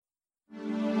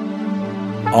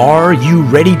Are you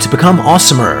ready to become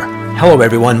awesomer? Hello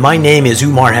everyone, my name is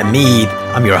Umar Hamid.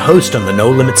 I'm your host on the No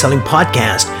Limit Selling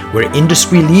Podcast, where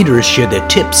industry leaders share their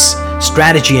tips,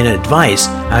 strategy, and advice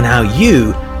on how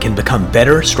you can become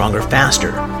better, stronger,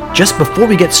 faster. Just before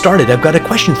we get started, I've got a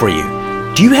question for you.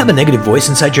 Do you have a negative voice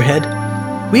inside your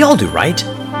head? We all do, right?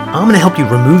 I'm going to help you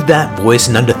remove that voice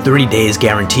in under 30 days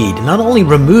guaranteed. Not only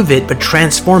remove it, but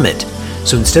transform it.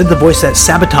 So instead of the voice that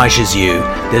sabotages you,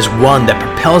 there's one that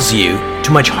propels you to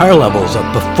much higher levels of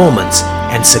performance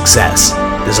and success.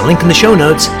 There's a link in the show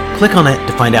notes. Click on it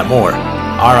to find out more.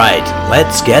 All right,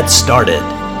 let's get started.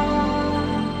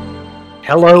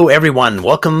 Hello, everyone.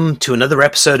 Welcome to another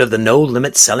episode of the No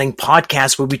Limit Selling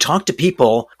Podcast, where we talk to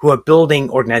people who are building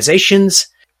organizations,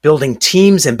 building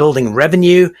teams, and building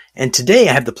revenue. And today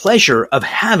I have the pleasure of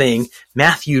having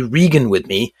Matthew Regan with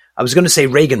me. I was going to say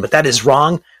Reagan, but that is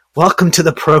wrong. Welcome to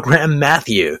the program,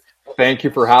 Matthew. Thank you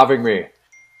for having me.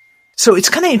 So it's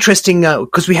kind of interesting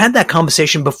because we had that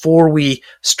conversation before we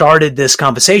started this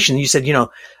conversation. You said,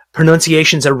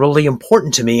 pronunciations are really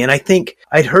important to me. And I think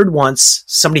I'd heard once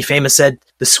somebody famous said,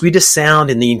 the sweetest sound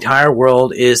in the entire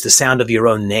world is the sound of your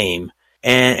own name.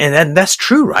 And that's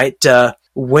true, right?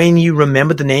 When you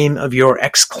remember the name of your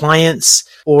ex-clients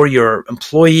or your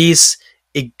employees,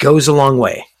 it goes a long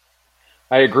way.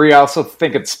 I agree. I also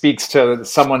think it speaks to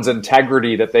someone's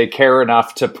integrity that they care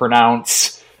enough to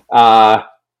pronounce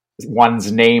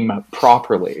one's name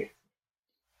properly.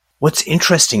 What's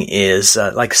interesting is,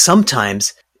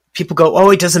 sometimes people go, oh,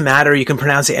 it doesn't matter. You can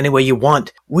pronounce it any way you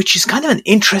want, which is kind of an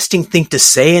interesting thing to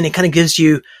say. And it kind of gives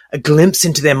you a glimpse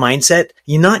into their mindset.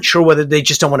 You're not sure whether they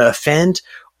just don't want to offend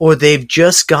or they've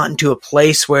just gotten to a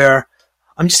place where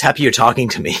I'm just happy you're talking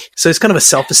to me. So it's kind of a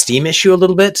self-esteem issue a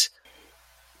little bit.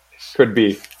 Could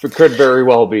be. It could very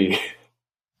well be.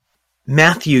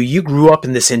 Matthew, you grew up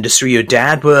in this industry. Your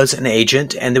dad was an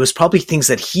agent, and there was probably things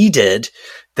that he did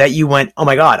that you went, oh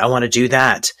my God, I want to do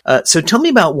that. So tell me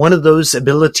about one of those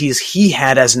abilities he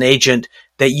had as an agent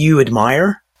that you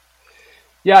admire.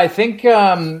 Yeah, I think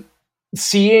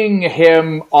seeing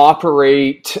him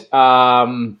operate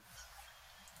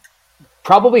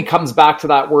probably comes back to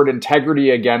that word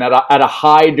integrity again, at a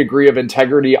high degree of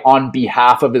integrity on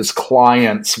behalf of his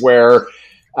clients, where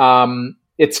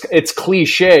it's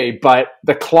cliche, but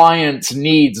the client's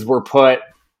needs were put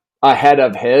ahead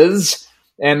of his.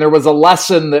 And there was a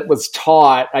lesson that was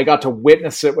taught. I got to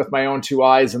witness it with my own two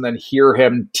eyes and then hear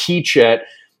him teach it,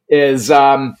 is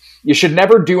you should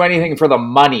never do anything for the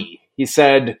money. He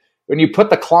said, when you put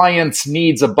the client's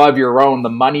needs above your own, the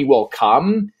money will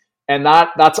come. And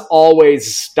that's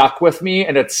always stuck with me,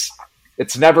 and it's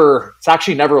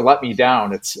actually never let me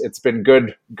down. It's been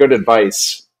good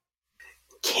advice.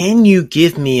 Can you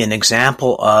give me an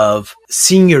example of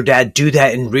seeing your dad do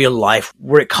that in real life,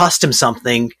 where it cost him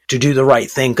something to do the right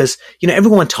thing? Because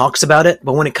everyone talks about it,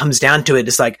 but when it comes down to it,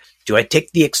 it's like, do I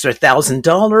take the extra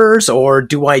 $1,000 or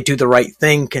do I do the right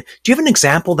thing? Do you have an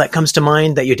example that comes to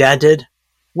mind that your dad did?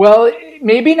 Well,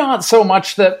 maybe not so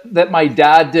much that my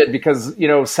dad did, because,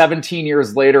 17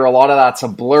 years later, a lot of that's a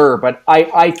blur. But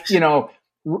I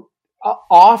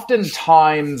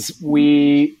oftentimes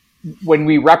when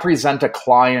we represent a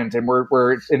client and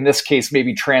we're in this case,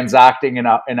 maybe transacting in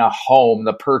a home,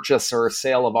 the purchase or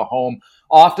sale of a home,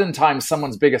 oftentimes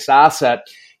someone's biggest asset,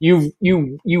 you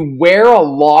wear a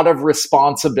lot of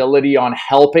responsibility on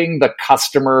helping the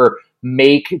customer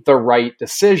make the right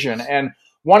decision. And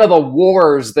one of the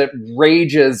wars that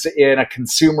rages in a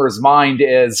consumer's mind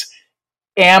is,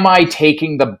 am I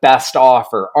taking the best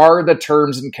offer? Are the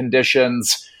terms and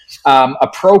conditions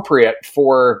appropriate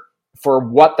for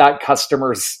what that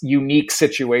customer's unique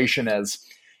situation is?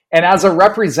 And as a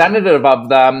representative of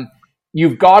them,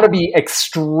 you've got to be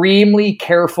extremely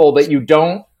careful that you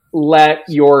don't let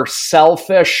your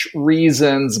selfish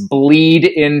reasons bleed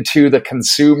into the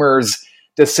consumer's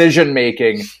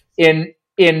decision-making. In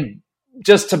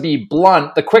just to be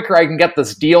blunt, the quicker I can get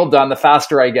this deal done, the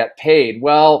faster I get paid.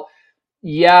 Well,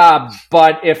 yeah,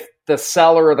 but if the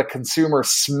seller or the consumer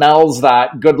smells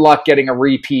that, good luck getting a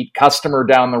repeat customer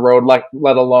down the road,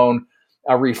 let alone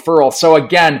a referral. So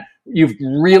again, you've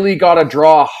really got to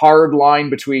draw a hard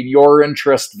line between your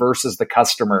interest versus the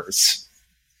customer's.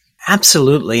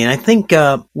 Absolutely. And I think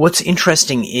what's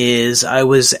interesting is I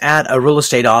was at a real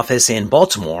estate office in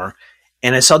Baltimore,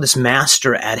 and I saw this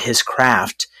master at his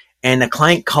craft. And a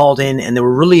client called in and they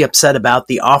were really upset about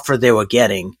the offer they were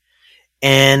getting.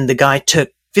 And the guy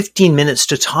took 15 minutes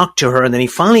to talk to her. And then he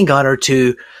finally got her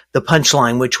to the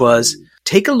punchline, which was,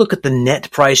 take a look at the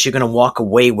net price you're going to walk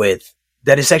away with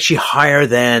that is actually higher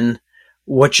than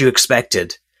what you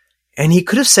expected. And he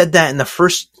could have said that in the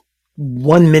first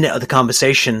 1 minute of the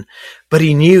conversation, but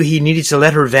he knew he needed to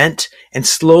let her vent and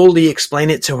slowly explain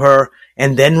it to her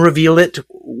and then reveal it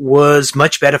was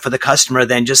much better for the customer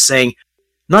than just saying,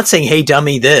 not saying, hey,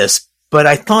 dummy, this, but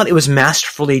I thought it was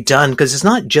masterfully done because it's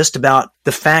not just about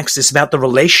the facts. It's about the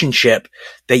relationship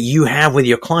that you have with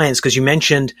your clients. Because you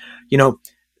mentioned,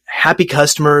 happy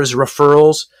customers,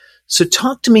 referrals. So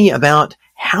talk to me about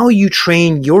how you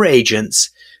train your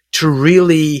agents to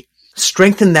really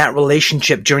strengthen that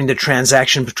relationship during the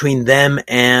transaction between them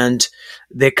and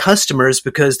their customers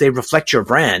because they reflect your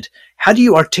brand. How do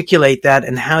you articulate that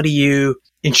and how do you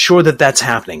ensure that that's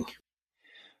happening?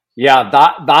 Yeah,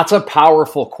 that's a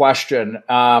powerful question.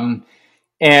 And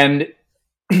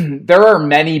there are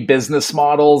many business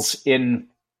models in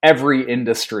every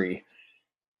industry.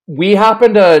 We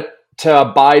happen to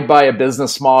abide by a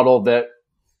business model that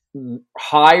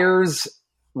hires,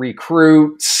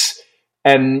 recruits,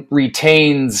 and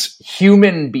retains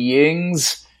human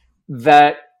beings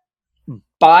that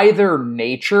by their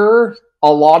nature,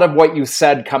 a lot of what you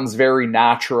said comes very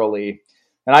naturally.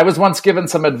 And I was once given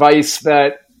some advice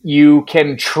that you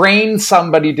can train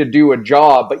somebody to do a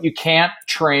job, but you can't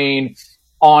train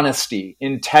honesty,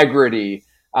 integrity.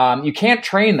 You can't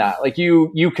train that. Like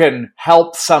you can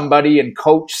help somebody and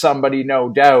coach somebody, no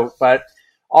doubt, but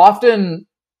often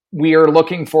we are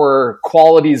looking for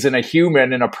qualities in a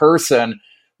human, in a person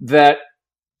that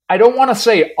I don't want to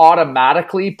say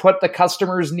automatically put the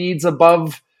customer's needs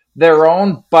above their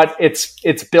own, but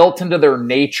it's built into their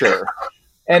nature.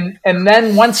 And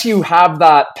then once you have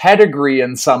that pedigree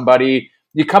in somebody,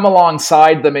 you come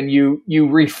alongside them and you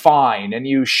refine and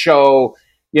you show,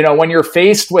 when you're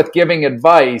faced with giving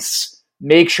advice,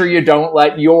 make sure you don't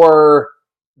let your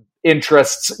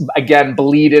interests, again,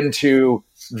 bleed into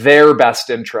their best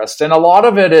interest. And a lot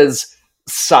of it is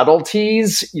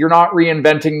subtleties. You're not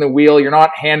reinventing the wheel. You're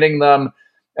not handing them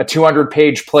a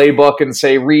 200-page playbook and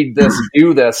say, read this,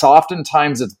 do this.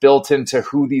 Oftentimes it's built into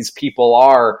who these people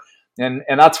are. And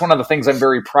that's one of the things I'm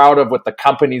very proud of with the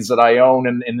companies that I own.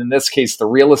 And in this case, the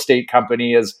real estate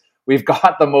company is we've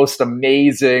got the most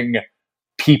amazing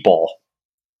people.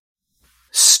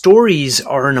 Stories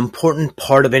are an important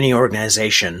part of any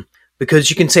organization because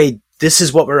you can say, this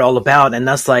is what we're all about. And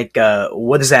that's like,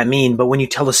 what does that mean? But when you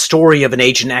tell a story of an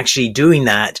agent actually doing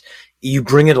that, you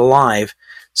bring it alive.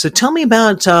 So tell me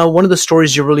about one of the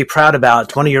stories you're really proud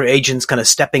about, one of your agents kind of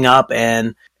stepping up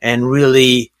and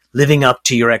really living up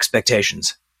to your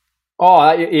expectations.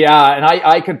 Oh, yeah. And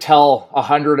I could tell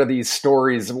 100 of these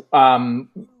stories. One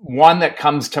that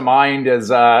comes to mind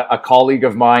is a colleague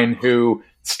of mine who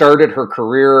started her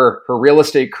real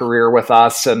estate career with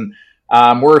us. And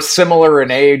we're similar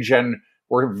in age and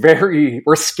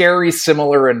we're scary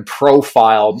similar in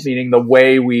profile, meaning the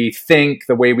way we think,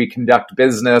 the way we conduct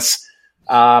business.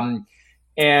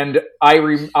 And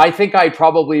I think I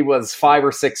probably was 5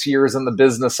 or 6 years in the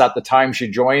business at the time she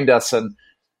joined us. And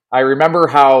I remember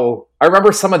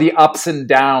some of the ups and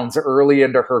downs early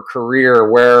into her career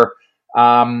where,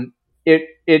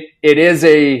 it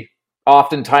is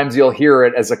oftentimes you'll hear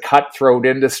it as a cutthroat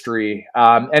industry.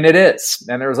 And it is,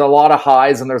 and there's a lot of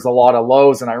highs and there's a lot of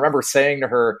lows. And I remember saying to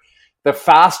her, the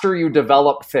faster you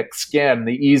develop thick skin,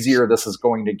 the easier this is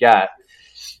going to get.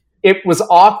 It was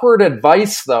awkward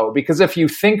advice though, because if you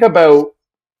think about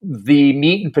the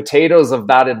meat and potatoes of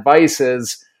that advice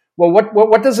is, well,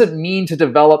 what does it mean to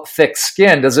develop thick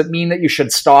skin? Does it mean that you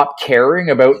should stop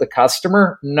caring about the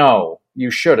customer? No,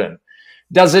 you shouldn't.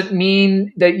 Does it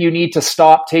mean that you need to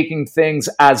stop taking things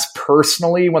as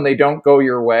personally when they don't go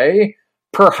your way?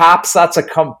 Perhaps that's a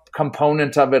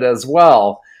component of it as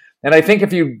well. And I think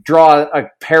if you draw a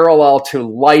parallel to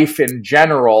life in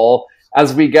general,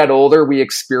 as we get older, we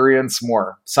experience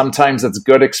more. Sometimes it's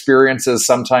good experiences,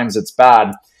 sometimes it's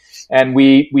bad. And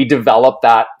we develop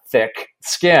that thick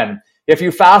skin. If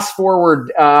you fast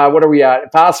forward, what are we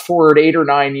at? Fast forward 8 or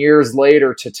 9 years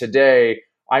later to today,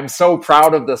 I'm so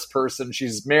proud of this person.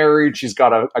 She's married. She's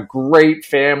got a great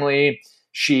family.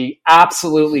 She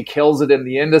absolutely kills it in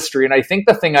the industry. And I think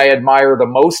the thing I admire the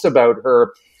most about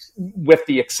her, with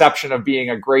the exception of being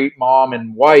a great mom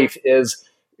and wife, is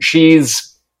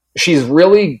she's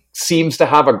really seems to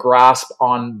have a grasp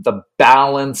on the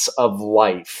balance of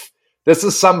life. This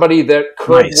is somebody that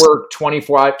could work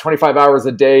 25 hours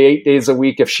a day, 8 days a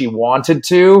week if she wanted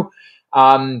to.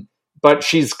 But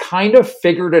she's kind of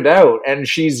figured it out, and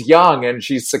she's young and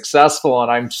she's successful.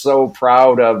 And I'm so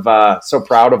proud of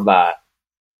that.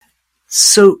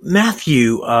 So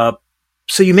Matthew,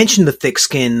 so you mentioned the thick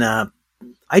skin.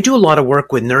 I do a lot of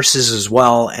work with nurses as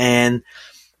well, and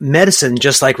medicine,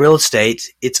 just like real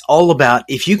estate, it's all about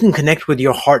if you can connect with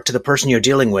your heart to the person you're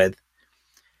dealing with,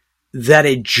 that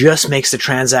it just makes the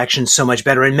transaction so much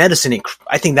better. In medicine,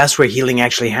 I think that's where healing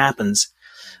actually happens.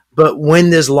 But when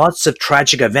there's lots of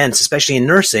tragic events, especially in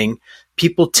nursing,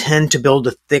 people tend to build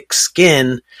a thick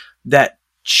skin that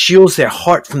shields their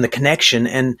heart from the connection.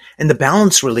 And the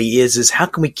balance really is how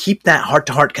can we keep that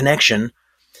heart-to-heart connection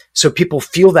so people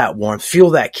feel that warmth, feel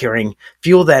that caring,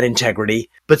 feel that integrity,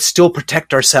 but still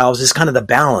protect ourselves is kind of the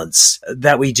balance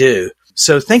that we do.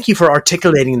 So thank you for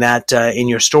articulating that in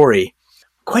your story.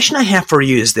 Question I have for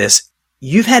you is this.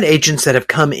 You've had agents that have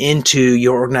come into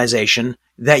your organization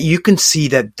that you can see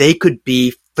that they could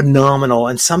be phenomenal,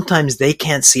 and sometimes they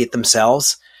can't see it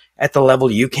themselves at the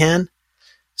level you can.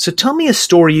 So tell me a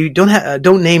story. You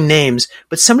don't name names,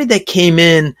 but somebody that came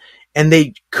in and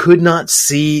they could not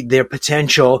see their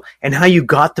potential, and how you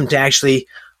got them to actually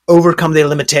overcome their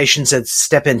limitations and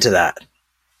step into that.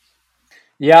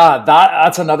 Yeah,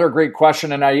 that's another great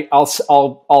question, and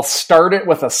I'll start it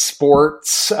with a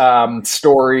sports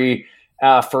story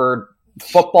for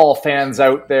football fans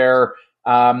out there.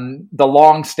 The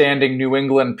long-standing New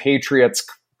England Patriots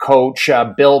coach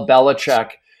Bill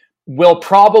Belichick will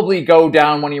probably go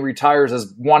down when he retires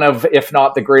as one of, if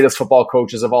not the greatest football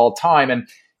coaches of all time. And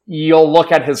you'll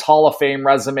look at his Hall of Fame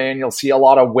resume and you'll see a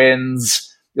lot of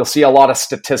wins, you'll see a lot of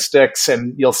statistics,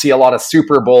 and you'll see a lot of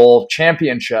Super Bowl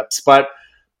championships. But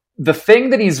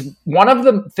one of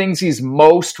the things he's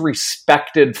most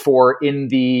respected for in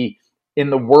the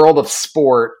world of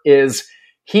sport is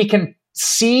he can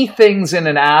see things in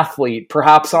an athlete,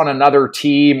 perhaps on another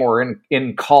team or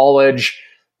in college,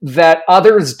 that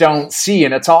others don't see.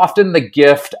 And it's often the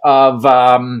gift of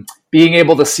being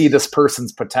able to see this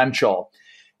person's potential.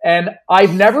 And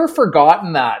I've never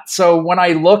forgotten that. So when I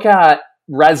look at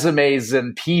resumes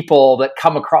and people that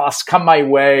come my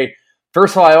way,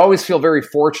 first of all, I always feel very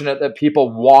fortunate that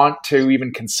people want to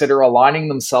even consider aligning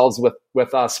themselves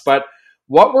with us. But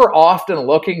what we're often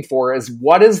looking for is,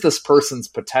 what is this person's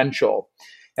potential?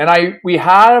 And we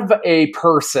have a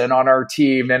person on our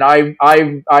team, and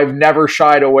I've never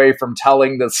shied away from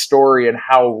telling this story and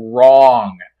how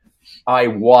wrong I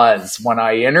was when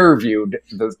I interviewed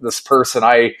this person.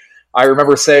 I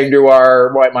remember saying to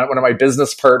one of my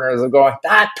business partners, I'm going,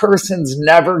 that person's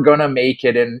never going to make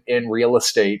it in real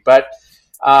estate. But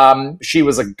this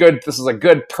was a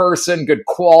good person, good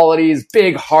qualities,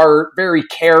 big heart, very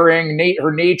caring.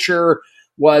 Her nature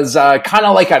was kind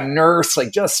of like a nurse,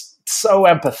 like just so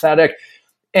empathetic.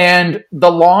 And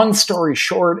the long story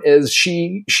short is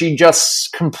she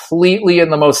just completely, in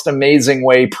the most amazing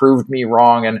way, proved me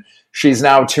wrong. And she's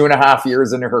now 2.5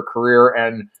 years into her career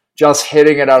and just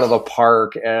hitting it out of the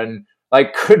park. And I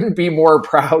couldn't be more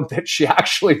proud that she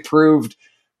actually proved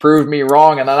me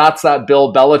wrong. And then that's that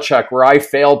Bill Belichick, where I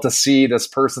failed to see this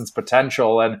person's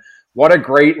potential. And what a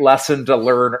great lesson to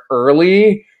learn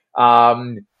early,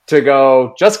 to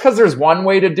go, just because there's one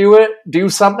way to do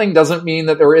something doesn't mean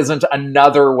that there isn't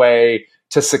another way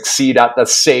to succeed at the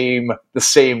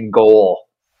same goal.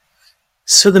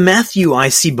 So the Matthew I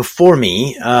see before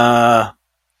me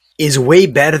is way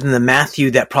better than the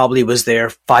Matthew that probably was there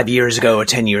 5 years ago or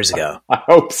 10 years ago. I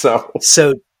hope so.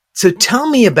 So tell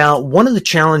me about one of the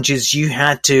challenges you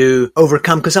had to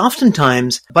overcome, because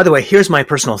oftentimes, by the way, here's my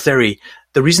personal theory.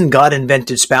 The reason God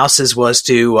invented spouses was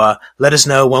to let us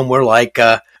know when we're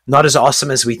not as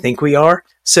awesome as we think we are.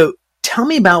 So tell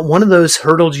me about one of those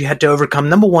hurdles you had to overcome.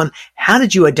 Number one, how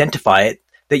did you identify it,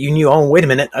 that you knew, oh, wait a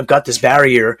minute, I've got this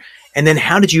barrier? And then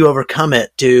how did you overcome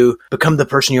it to become the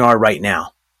person you are right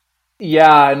now?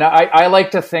 Yeah, and I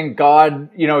like to think God,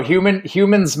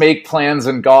 humans make plans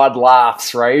and God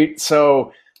laughs, right?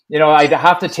 So, I'd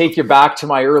have to take you back to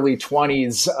my early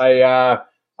 20s.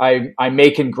 I'm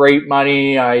making great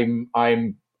money. I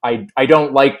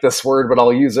don't like this word, but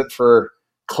I'll use it for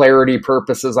clarity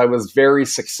purposes. I was very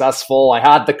successful. I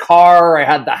had the car, I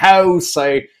had the house,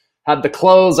 I had the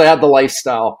clothes, I had the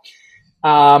lifestyle.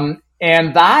 And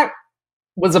that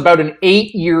was about an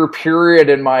 8-year period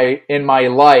in my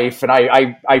life. And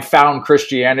I found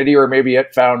Christianity, or maybe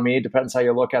it found me, depends how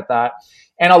you look at that.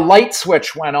 And a light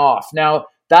switch went off. Now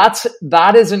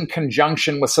that is in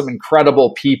conjunction with some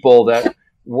incredible people that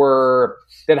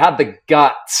had the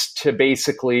guts to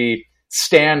basically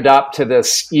stand up to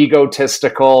this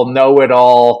egotistical,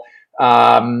 know-it-all,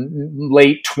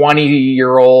 late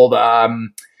 20-year-old,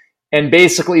 and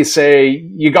basically say,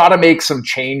 you got to make some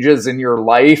changes in your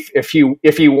life if you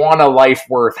want a life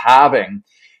worth having.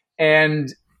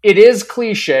 And it is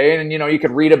cliche, and you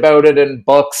could read about it in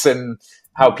books and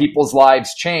how people's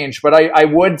lives change. But I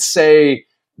would say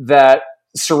that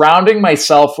surrounding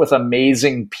myself with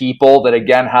amazing people that,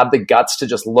 again, have the guts to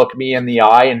just look me in the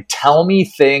eye and tell me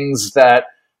things that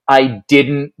I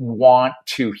didn't want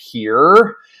to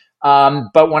hear.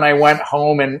 But when I went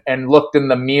home and looked in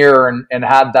the mirror and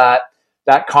had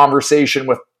that conversation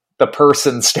with the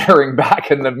person staring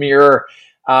back in the mirror,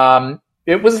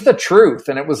 it was the truth,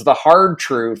 and it was the hard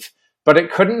truth, but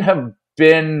it couldn't have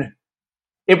been,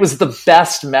 it was the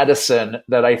best medicine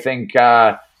that I think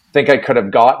I could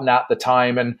have gotten at the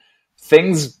time. And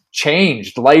things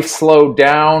changed. Life slowed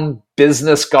down.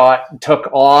 Business took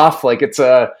off. Like it's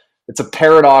a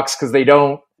paradox, because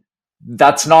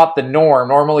that's not the norm.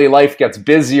 Normally life gets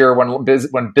busier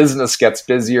when business gets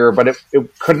busier, but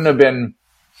it couldn't have been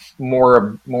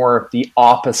more the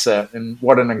opposite. And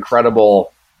what an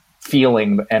incredible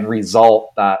feeling and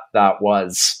result that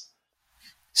was.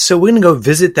 So we're going to go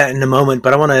visit that in a moment,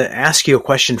 but I want to ask you a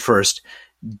question first.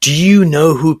 Do you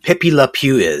know who Pepe Le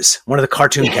Pew is? One of the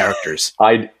cartoon characters.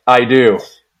 I do.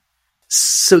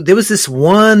 So there was this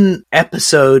one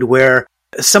episode where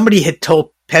somebody had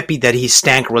told Pepe that he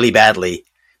stank really badly.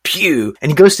 Pew.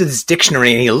 And he goes to this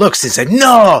dictionary and he looks and said,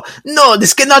 no,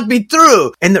 this cannot be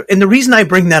true. And the reason I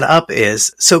bring that up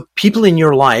is, so people in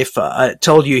your life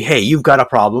told you, hey, you've got a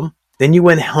problem. Then you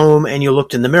went home and you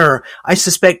looked in the mirror. I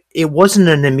suspect it wasn't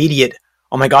an immediate,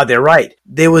 oh my God, they're right.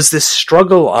 There was this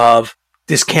struggle of,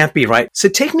 this can't be right. So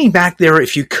take me back there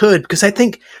if you could, because I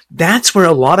think that's where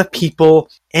a lot of people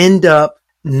end up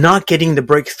not getting the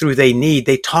breakthrough they need.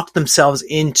 They talk themselves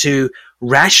into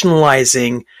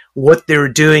rationalizing what they're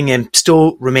doing and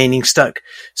still remaining stuck.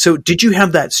 So did you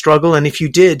have that struggle? And if you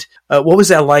did, what was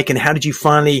that like? And how did you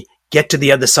finally get to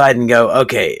the other side and go,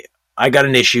 okay, I got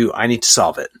an issue, I need to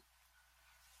solve it?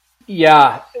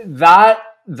 Yeah, that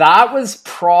was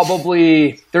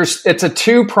probably, it's a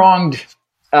two-pronged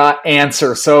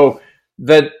answer. So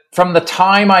from the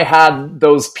time I had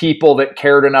those people that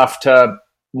cared enough to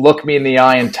look me in the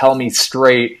eye and tell me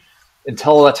straight,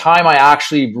 until the time I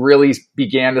actually really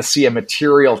began to see a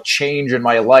material change in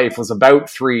my life, was about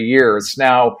 3 years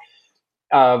now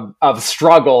of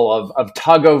struggle, of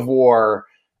tug of war.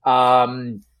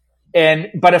 But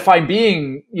if I'm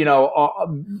being,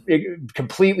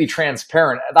 completely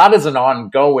transparent, that is an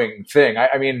ongoing thing.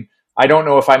 I mean, I don't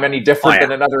know if I'm any different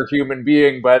than another human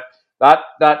being, but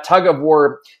that tug of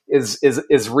war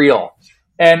is real.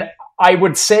 And I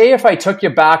would say, if I took you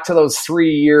back to those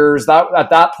 3 years, that at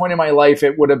that point in my life,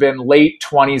 it would have been late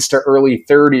 20s to early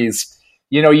 30s.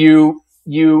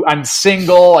 I'm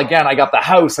single again. I got the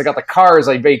house, I got the cars,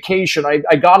 I vacation.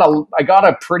 I got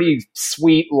a pretty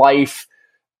sweet life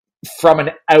from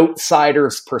an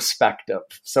outsider's perspective.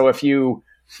 So if you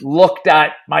looked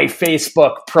at my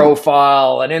Facebook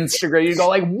profile and Instagram, you go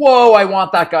like, whoa, I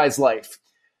want that guy's life.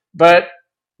 But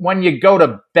when you go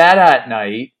to bed at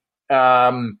night,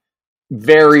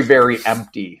 very, very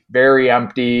empty,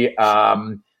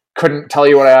 couldn't tell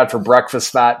you what I had for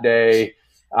breakfast that day.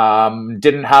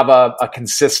 Didn't have a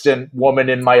consistent woman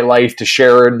in my life to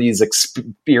share in these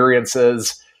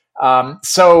experiences.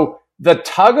 So the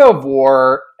tug of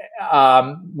war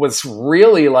was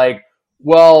really like,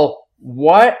 well,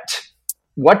 what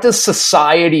does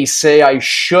society say I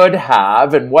should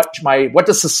have, and what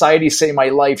does society say my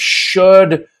life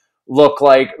should look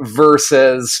like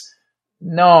versus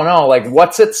no, like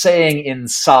what's it saying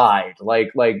inside,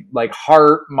 like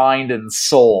heart, mind, and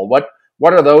soul? What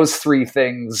are those three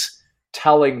things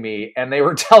telling me? And they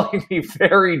were telling me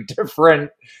very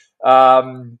different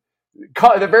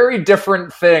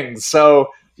things. So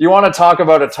you want to talk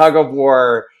about a tug of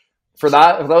war for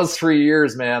those 3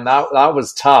 years, man, that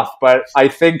was tough, but I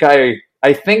think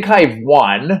I've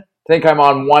won. I think I'm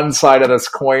on one side of this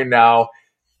coin now.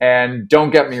 And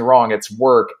don't get me wrong, it's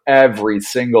work every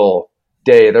single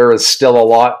day. There is still a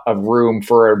lot of room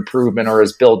for improvement, or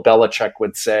as Bill Belichick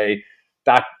would say,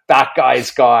 that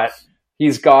guy's got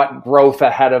growth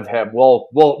ahead of him.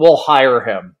 We'll hire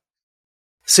him.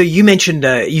 So you mentioned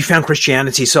you found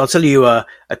Christianity. So I'll tell you a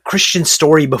Christian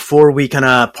story before we kind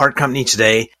of part company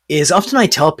today. Is often I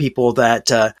tell people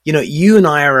that you and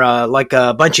I are like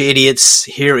a bunch of idiots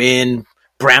here in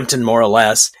Brampton, more or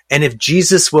less. And if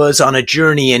Jesus was on a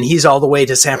journey and he's all the way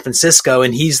to San Francisco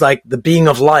and he's like the being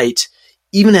of light,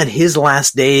 even at his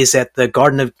last days at the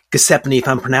Garden of Gethsemane, if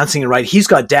I'm pronouncing it right, he's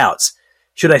got doubts.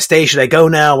 Should I stay? Should I go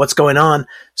now? What's going on?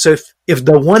 So if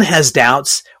the one has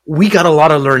doubts, we got a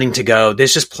lot of learning to go.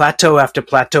 There's just plateau after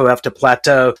plateau after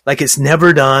plateau. Like it's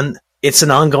never done. It's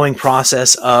an ongoing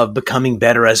process of becoming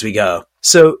better as we go.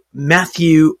 So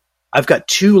Matthew, I've got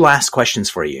two last questions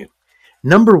for you.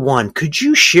 Number one, could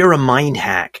you share a mind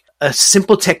hack, a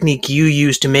simple technique you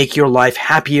use to make your life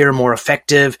happier, more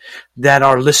effective, that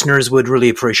our listeners would really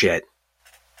appreciate?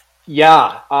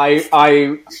 Yeah,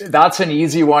 I that's an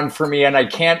easy one for me, and I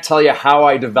can't tell you how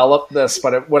I developed this,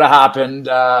 but it would have happened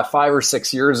 5 or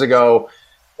 6 years ago,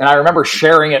 and I remember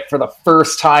sharing it for the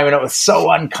first time, and it was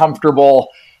so uncomfortable.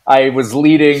 I was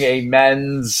leading a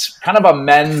men's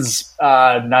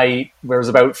night. There was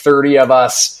about 30 of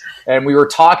us, and we were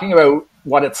talking about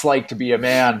what it's like to be a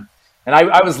man. And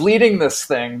I was leading this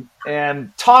thing,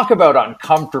 and talk about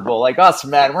uncomfortable. Like us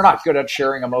men, we're not good at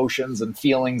sharing emotions and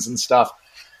feelings and stuff.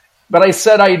 But I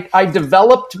said I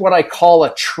developed what I call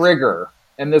a trigger.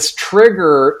 And this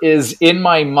trigger is in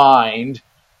my mind,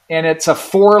 and it's a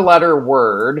 4-letter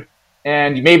word.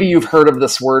 And maybe you've heard of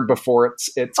this word before.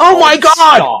 It's oh my God!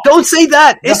 Stop. Don't say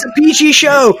that. It's a PG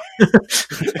show.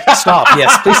 Stop.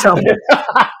 Yes, please tell me.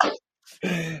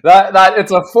 That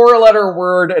it's a 4-letter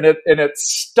word, and it's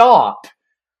stop.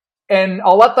 And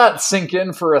I'll let that sink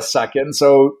in for a second.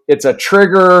 So it's a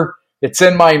trigger. It's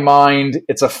in my mind.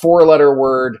 It's a 4-letter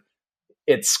word.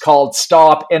 It's called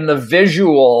stop, and the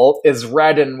visual is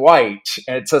red and white,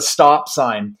 and it's a stop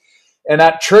sign. And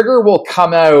that trigger will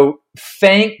come out,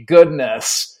 thank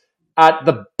goodness, at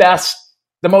the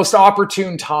most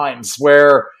opportune times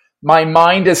where my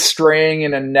mind is straying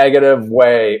in a negative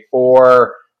way,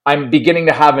 or I'm beginning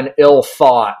to have an ill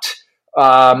thought.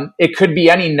 It could be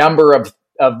any number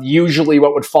of usually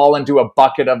what would fall into a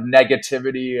bucket of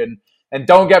negativity. And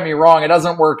don't get me wrong, it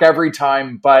doesn't work every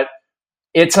time, but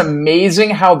it's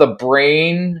amazing how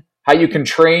you can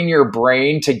train your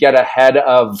brain to get ahead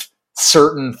of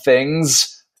certain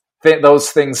things. Those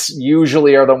things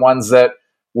usually are the ones that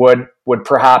would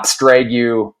perhaps drag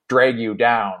you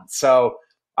down. So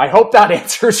I hope that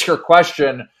answers your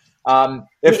question.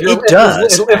 If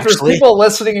there's people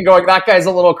listening and going, that guy's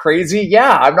a little crazy,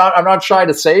 yeah, I'm not shy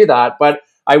to say that, but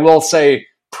I will say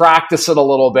practice it a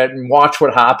little bit and watch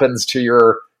what happens to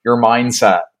your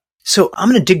mindset. So I'm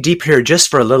going to dig deep here just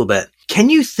for a little bit. Can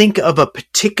you think of a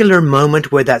particular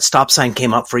moment where that stop sign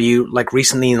came up for you, like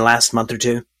recently in the last month or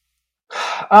two?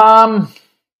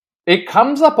 It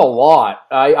comes up a lot.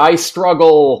 I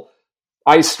struggle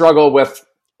with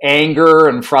anger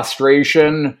and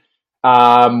frustration.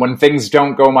 When things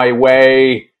don't go my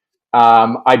way,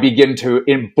 I begin to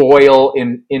boil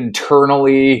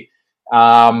internally.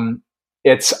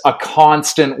 It's a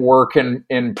constant work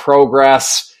in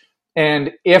progress.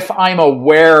 And if I'm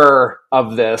aware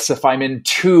of this, if I'm in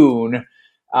tune,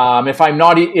 if I'm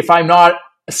not,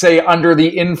 say, under the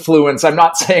influence, I'm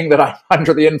not saying that I'm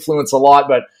under the influence a lot,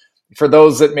 but for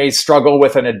those that may struggle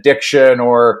with an addiction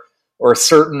or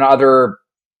certain other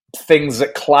things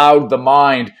that cloud the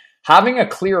mind, having a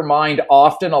clear mind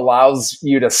often allows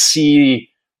you to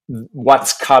see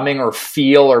what's coming or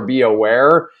feel or be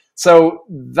aware. So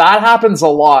that happens a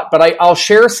lot, but I'll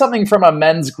share something from a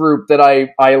men's group that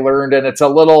I learned, and it's a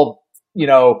little,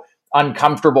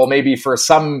 uncomfortable maybe for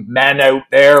some men out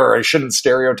there, or I shouldn't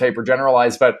stereotype or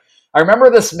generalize, but I remember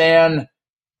this man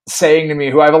saying to me,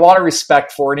 who I have a lot of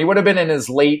respect for, and he would have been in his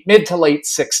mid to late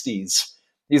 60s.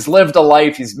 He's lived a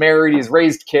life, he's married, he's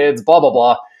raised kids, blah, blah,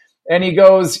 blah. And he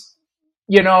goes,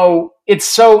 it's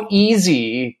so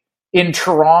easy in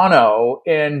Toronto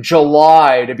in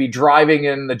July to be driving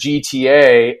in the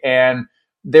GTA and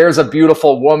there's a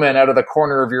beautiful woman out of the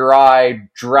corner of your eye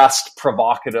dressed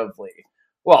provocatively.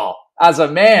 Well, as a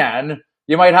man,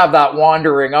 you might have that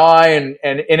wandering eye and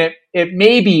it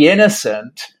may be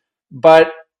innocent,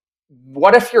 but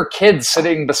what if your kid's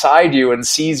sitting beside you and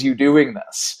sees you doing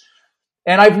this?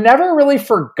 And I've never really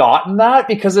forgotten that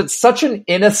because it's such an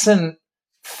innocent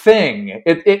thing.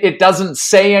 It doesn't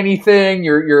say anything.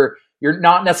 You're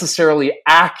not necessarily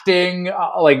acting,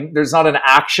 like there's not an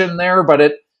action there, but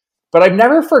I've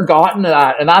never forgotten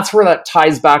that. And that's where that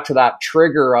ties back to that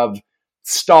trigger of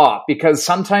stop, because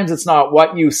sometimes it's not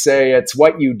what you say, it's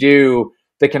what you do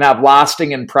that can have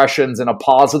lasting impressions in a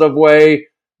positive way,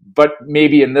 but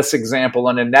maybe in this example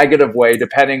in a negative way,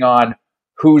 depending on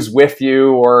who's with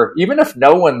you, or even if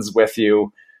no one's with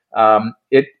you.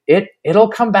 It'll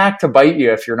come back to bite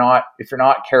you if you're not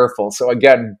careful. So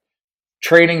again,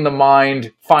 training the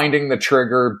mind, finding the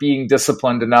trigger, being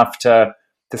disciplined enough to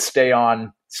stay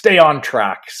on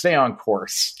track, stay on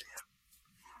course.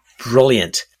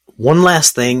 Brilliant. One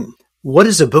last thing. What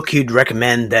is a book you'd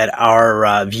recommend that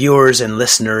our viewers and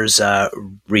listeners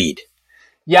read?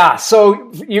 Yeah,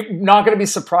 so you're not going to be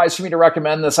surprised for me to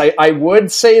recommend this. I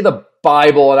would say the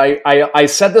Bible, and I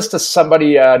said this to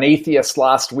somebody, an atheist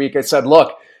last week. I said,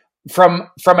 look, from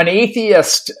an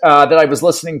atheist that I was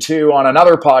listening to on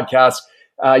another podcast,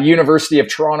 University of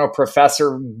Toronto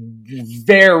professor,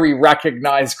 very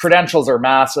recognized, credentials are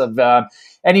massive.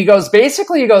 And he goes,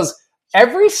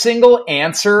 every single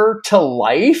answer to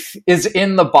life is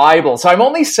in the Bible. So I'm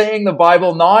only saying the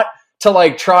Bible not to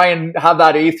like try and have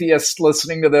that atheist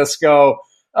listening to this go,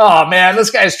 oh man,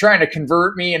 this guy's trying to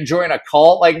convert me and join a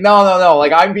cult. Like, no.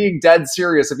 Like, I'm being dead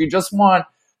serious. If you just want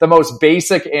the most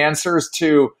basic answers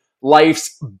to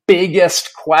life's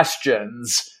biggest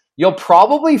questions, you'll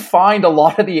probably find a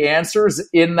lot of the answers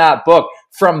in that book,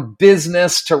 from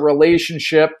business to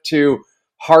relationship to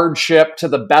hardship to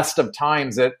the best of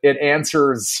times. It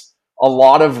answers a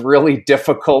lot of really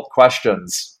difficult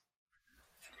questions.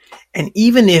 And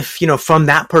even if, from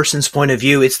that person's point of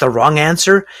view, it's the wrong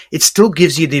answer, it still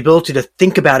gives you the ability to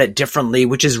think about it differently,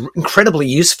 which is incredibly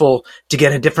useful to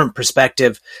get a different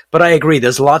perspective. But I agree,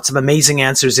 there's lots of amazing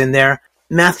answers in there.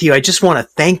 Matthew, I just want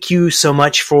to thank you so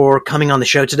much for coming on the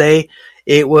show today.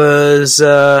 It was,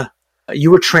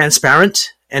 you were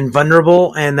transparent and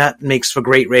vulnerable, and that makes for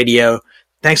great radio.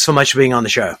 Thanks so much for being on the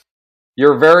show.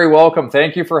 You're very welcome.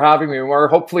 Thank you for having me. Or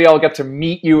hopefully I'll get to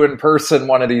meet you in person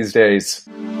one of these days.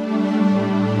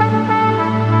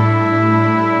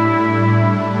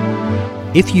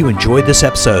 If you enjoyed this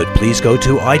episode, please go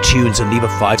to iTunes and leave a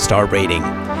 5-star rating.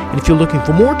 And if you're looking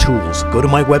for more tools, go to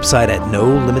my website at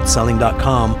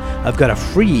nolimitselling.com. I've got a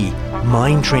free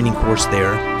mind training course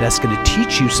there that's going to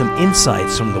teach you some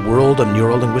insights from the world of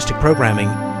neuro-linguistic programming,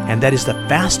 and that is the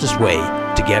fastest way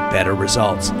to get better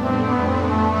results.